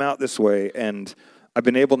came out this way, and I've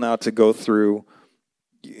been able now to go through,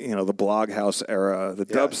 the Bloghouse era, the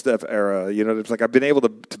dubstep era. It's like I've been able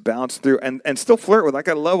to bounce through and still flirt with. Like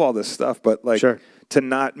I love all this stuff, but like to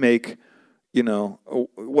not make,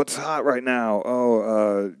 what's hot right now.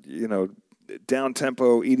 Down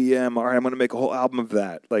tempo EDM. All right, I'm going to make a whole album of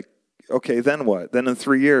that. Like, okay, then what? Then in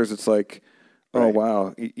 3 years, it's like, oh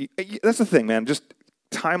wow, that's the thing, man. Just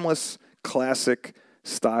timeless, classic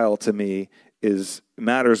style to me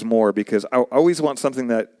matters more, because I always want something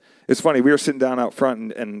that. It's funny. We were sitting down out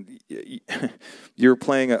front, and you're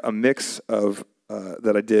playing a mix of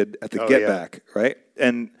that I did at the Get Back, right?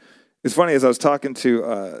 And it's funny, as I was talking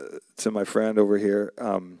to my friend over here.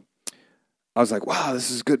 I was like, wow,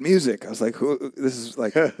 this is good music. I was like, this is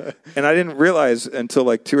like, and I didn't realize until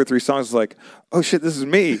like 2 or 3 songs, I was like, oh shit, this is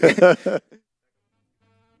me. It's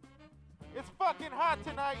fucking hot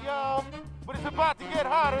tonight, y'all, but it's about to get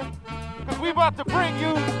hotter, because we about to bring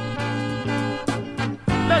you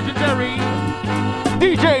legendary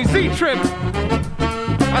DJ Z-Trip.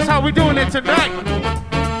 That's how we doing it tonight.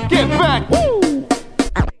 Get back, woo!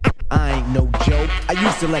 I ain't no joke. I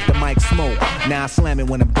used to let the mic smoke. Now I slam it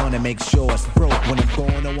when I'm done and make sure it's broke. When I'm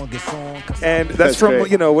gone, no one gets on. And that's from,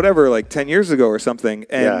 whatever, like 10 years ago or something.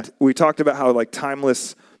 And we talked about how like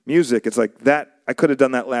timeless music, it's like that. I could have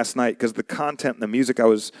done that last night, because the content and the music I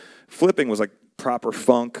was flipping was like proper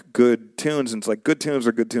funk, good tunes. And it's like good tunes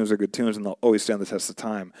are good tunes are good tunes, and they'll always stand the test of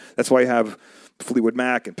time. That's why you have Fleetwood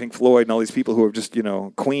Mac and Pink Floyd and all these people who are just,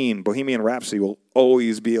 Queen, Bohemian Rhapsody will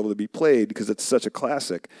always be able to be played because it's such a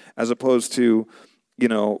classic, as opposed to,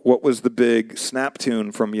 what was the big snap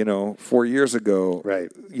tune from, 4 years ago, right?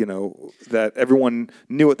 That everyone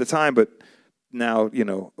knew at the time, but now,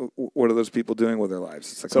 what are those people doing with their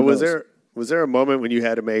lives? It's like, so was there a moment when you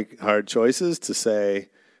had to make hard choices to say,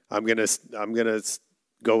 I'm gonna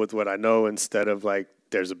go with what I know instead of like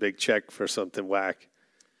there's a big check for something whack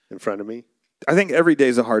in front of me? I think every day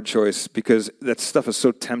is a hard choice, because that stuff is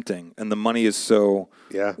so tempting and the money is so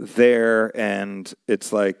there, and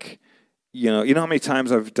it's like, you know how many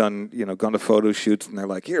times I've done, gone to photo shoots and they're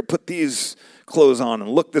like, here, put these clothes on and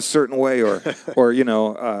look this certain way, or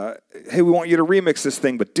hey, we want you to remix this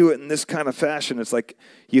thing, but do it in this kind of fashion. It's like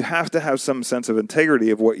you have to have some sense of integrity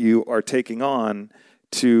of what you are taking on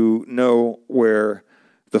to know where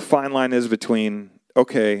the fine line is between,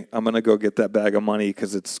 okay, I'm going to go get that bag of money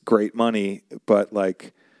because it's great money, but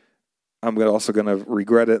like, I'm also going to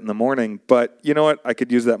regret it in the morning. But you know what? I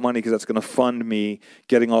could use that money because that's going to fund me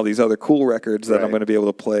getting all these other cool records that I'm going to be able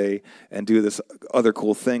to play and do this other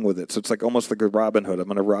cool thing with it. So it's like almost like a Robin Hood. I'm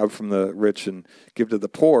going to rob from the rich and give to the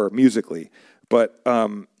poor musically. But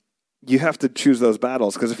you have to choose those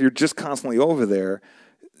battles, because if you're just constantly over there,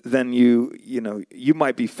 then you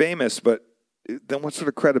might be famous, but then what sort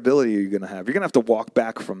of credibility are you going to have? You're going to have to walk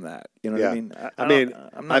back from that. You know what I mean?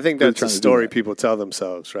 I think that's a story people tell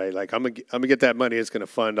themselves, right? Like, I'm gonna get that money. It's going to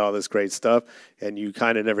fund all this great stuff, and you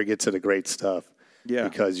kind of never get to the great stuff,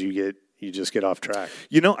 because you just get off track.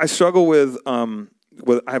 I struggle with I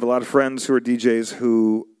have a lot of friends who are DJs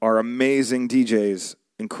who are amazing DJs,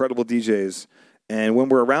 incredible DJs. And when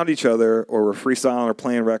we're around each other, or we're freestyling or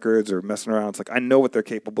playing records or messing around, it's like I know what they're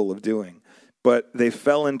capable of doing. But they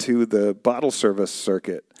fell into the bottle service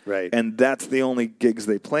circuit. Right. And that's the only gigs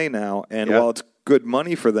they play now. And while it's good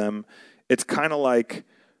money for them, it's kind of like,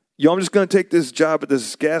 I'm just going to take this job at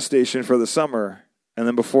this gas station for the summer. And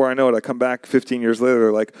then before I know it, I come back 15 years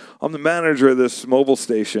later, like, I'm the manager of this mobile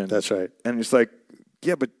station. That's right. And it's like,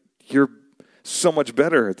 yeah, but you're so much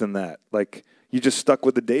better than that. Like, you just stuck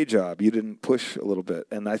with the day job. You didn't push a little bit.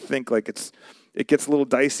 And I think, like, it gets a little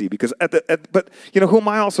dicey, because but who am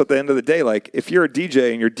I also at the end of the day? Like, if you're a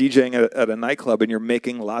DJ and you're DJing at a nightclub and you're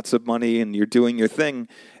making lots of money and you're doing your thing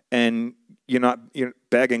and you're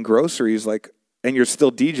bagging groceries, like, and you're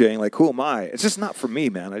still DJing, like, who am I? It's just not for me,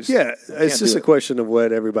 man. It's just a question of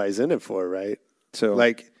what everybody's in it for, right? So,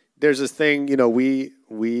 like, there's this thing, we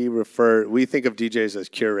think of DJs as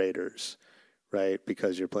curators, right?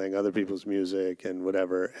 Because you're playing other people's music and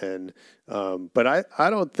whatever. And but I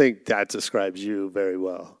don't think that describes you very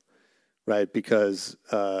well, right? Because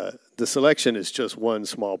the selection is just one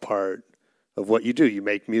small part of what you do. You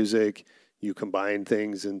make music, you combine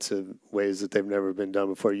things into ways that they've never been done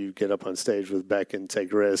before. You get up on stage with Beck and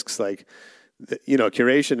take risks. Like,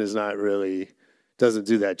 curation is not really, doesn't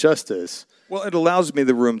do that justice. Well, it allows me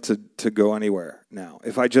the room to go anywhere now.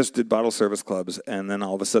 If I just did bottle service clubs and then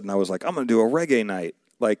all of a sudden I was like, I'm going to do a reggae night,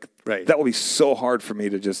 like, that would be so hard for me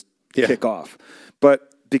to just kick off.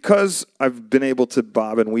 But because I've been able to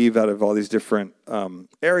bob and weave out of all these different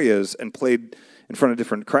areas and played in front of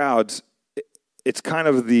different crowds, it's kind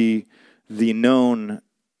of the known,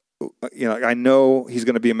 I know he's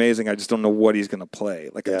going to be amazing. I just don't know what he's going to play.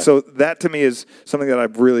 So that to me is something that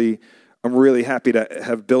I'm really happy to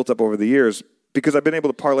have built up over the years, because I've been able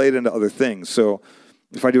to parlay it into other things. So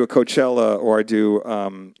if I do a Coachella, or I do,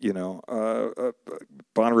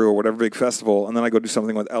 Bonnaroo or whatever big festival, and then I go do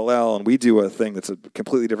something with LL and we do a thing that's a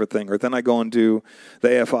completely different thing, or then I go and do the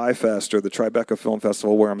AFI Fest or the Tribeca Film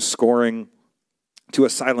Festival where I'm scoring to a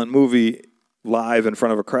silent movie live in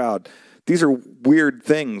front of a crowd. These are weird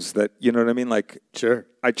things that, you know what I mean? Like, sure,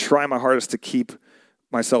 I try my hardest to keep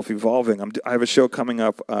myself evolving. I have a show coming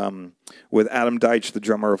up with Adam Deitch, the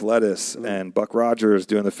drummer of Lettuce, and Buck Rogers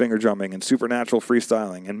doing the finger drumming, and Supernatural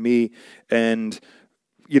freestyling, and me. And,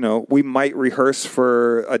 we might rehearse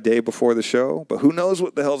for a day before the show, but who knows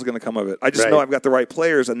what the hell's going to come of it. I just know I've got the right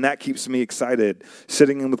players, and that keeps me excited.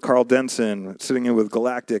 Sitting in with Carl Denson, sitting in with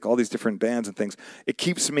Galactic, all these different bands and things. It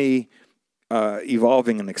keeps me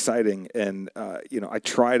evolving and exciting, and I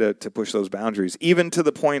try to push those boundaries, even to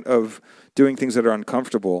the point of doing things that are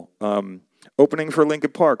uncomfortable. Opening for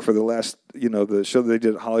Linkin Park for the last, the show that they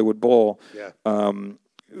did at Hollywood Bowl,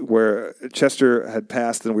 where Chester had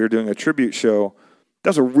passed and we were doing a tribute show. That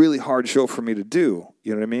was a really hard show for me to do.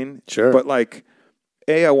 You know what I mean? Sure. But like,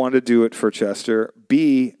 A, I wanted to do it for Chester.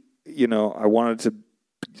 B, I wanted to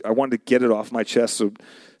get it off my chest. So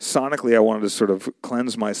sonically, I wanted to sort of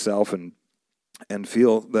cleanse myself and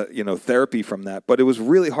feel that, therapy from that. But it was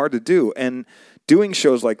really hard to do. And doing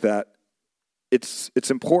shows like that, it's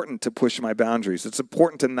important to push my boundaries. It's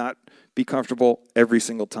important to not be comfortable every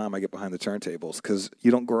single time I get behind the turntables, because you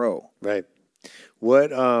don't grow. Right.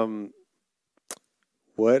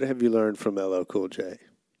 What have you learned from LL Cool J?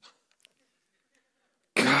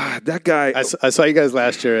 God, that guy. I saw you guys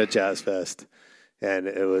last year at Jazz Fest, and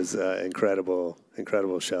it was an incredible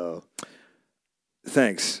show.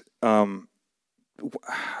 Thanks. I've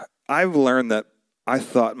learned that I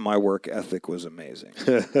thought my work ethic was amazing.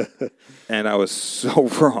 And I was so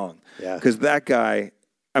wrong. Yeah. Because that guy,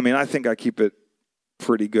 I think I keep it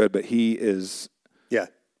pretty good, but he is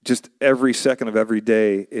just every second of every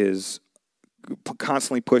day is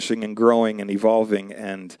constantly pushing and growing and evolving,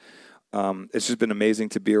 and it's just been amazing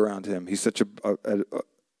to be around him. He's such an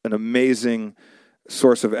amazing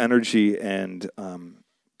source of energy, and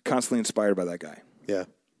constantly inspired by that guy. Yeah.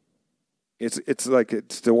 It's like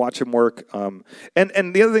to watch him work, and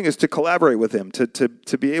the other thing is to collaborate with him,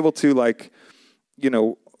 to be able to, like, you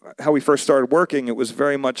know, how we first started working. It was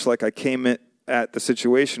very much like I came at the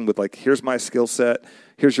situation with, like, here's my skill set,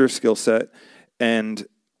 here's your skill set, and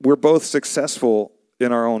we're both successful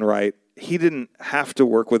in our own right. He didn't have to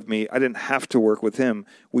work with me. I didn't have to work with him.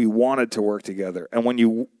 We wanted to work together. And when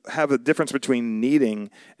you have a difference between needing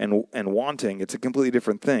and wanting, it's a completely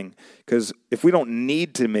different thing. Because if we don't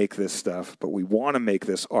need to make this stuff, but we want to make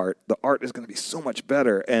this art, the art is going to be so much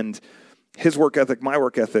better. And his work ethic, my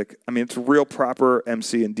work ethic, I mean, it's real proper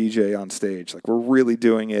MC and DJ on stage. Like, we're really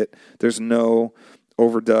doing it. There's no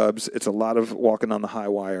overdubs. It's a lot of walking on the high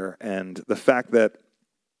wire. And the fact that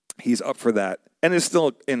he's up for that and is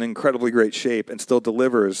still in incredibly great shape and still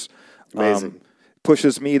delivers,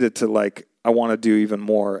 pushes me to like, I want to do even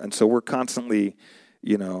more. And so we're constantly,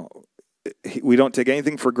 you know, we don't take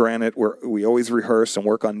anything for granted. We always rehearse and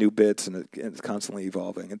work on new bits, and it's constantly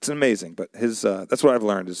evolving. It's amazing. But that's what I've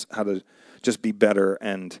learned, is how to just be better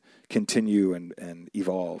and continue and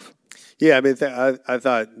evolve. Yeah, I mean, I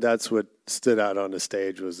thought that's what stood out on the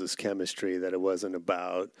stage was this chemistry, that it wasn't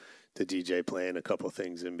about the DJ playing a couple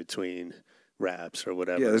things in between raps or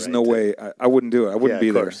whatever. Yeah, there's no way. I wouldn't do it. I wouldn't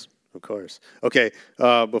be there. Of course. Okay,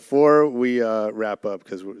 before we wrap up,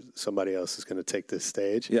 because somebody else is going to take this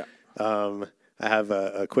stage. Yeah. I have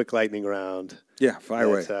a quick lightning round. Yeah, fire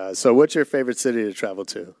away. So what's your favorite city to travel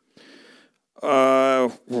to? I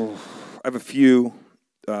have a few.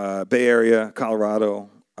 Bay Area, Colorado.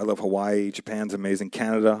 I love Hawaii. Japan's amazing.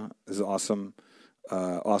 Canada is awesome.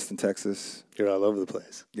 Austin, Texas. You're all over the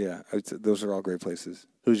place. Yeah, those are all great places.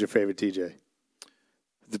 Who's your favorite DJ?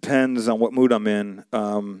 Depends on what mood I'm in.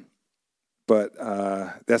 But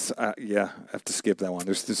that's I have to skip that one.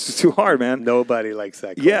 It's too hard, man. Nobody likes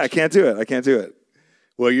that question. Yeah, I can't do it.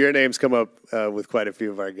 Well, your name's come up with quite a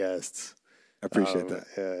few of our guests. I appreciate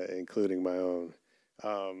that. Including my own.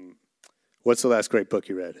 What's the last great book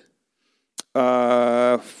you read?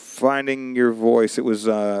 Finding Your Voice. It was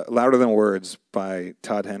Louder Than Words by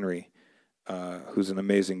Todd Henry, who's an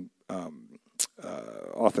amazing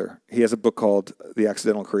author. He has a book called The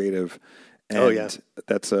Accidental Creative. And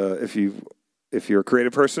that's if you're a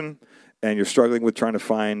creative person and you're struggling with trying to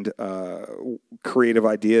find creative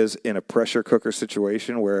ideas in a pressure cooker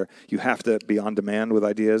situation where you have to be on demand with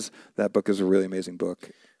ideas, that book is a really amazing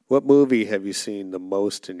book. What movie have you seen the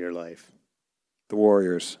most in your life? The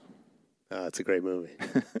Warriors. It's a great movie.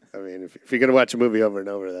 I mean, if you're going to watch a movie over and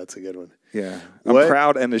over, that's a good one. Yeah. I'm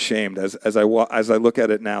proud and ashamed. As I look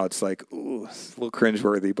at it now, it's like, ooh, it's a little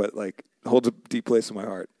cringeworthy, but like holds a deep place in my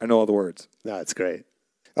heart. I know all the words. No, it's great.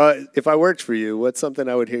 If I worked for you, what's something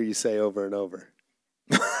I would hear you say over and over?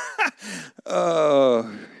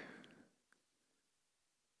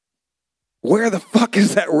 Where the fuck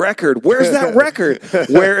is that record? Where's that record?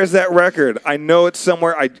 Where is that record? I know it's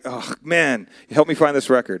somewhere. Man, help me find this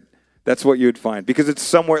record. That's what you'd find, because it's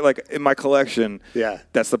somewhere like in my collection. Yeah,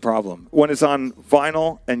 that's the problem. When it's on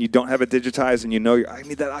vinyl and you don't have it digitized, and you know I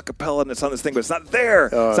need that acapella and it's on this thing, but it's not there.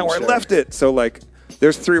 It's not where I left it. So like,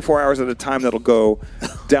 there's 3 or 4 hours at a time that'll go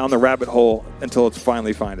down the rabbit hole until it's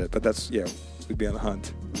finally find it. But that's we'd be on the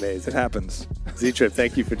hunt. Amazing. It happens. Z-Trip,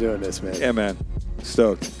 thank you for doing this, man. Yeah, man.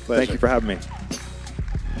 Stoked. Pleasure. Thank you for having me.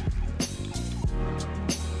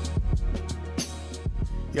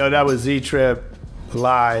 Yo, that was Z-Trip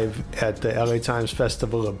live at the LA Times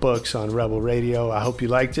Festival of Books on Rebel Radio. I hope you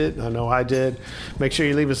liked it. I know I did. Make sure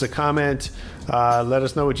you leave us a comment. Let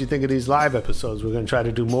us know what you think of these live episodes. We're going to try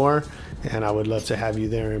to do more, and I would love to have you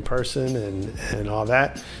there in person and all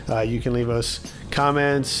that. You can leave us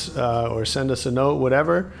comments or send us a note,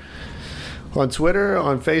 whatever, on Twitter,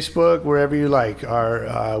 on Facebook, wherever you like.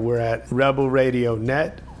 We're at Rebel Radio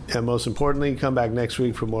Net, and most importantly, come back next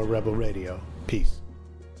week for more Rebel Radio. Peace.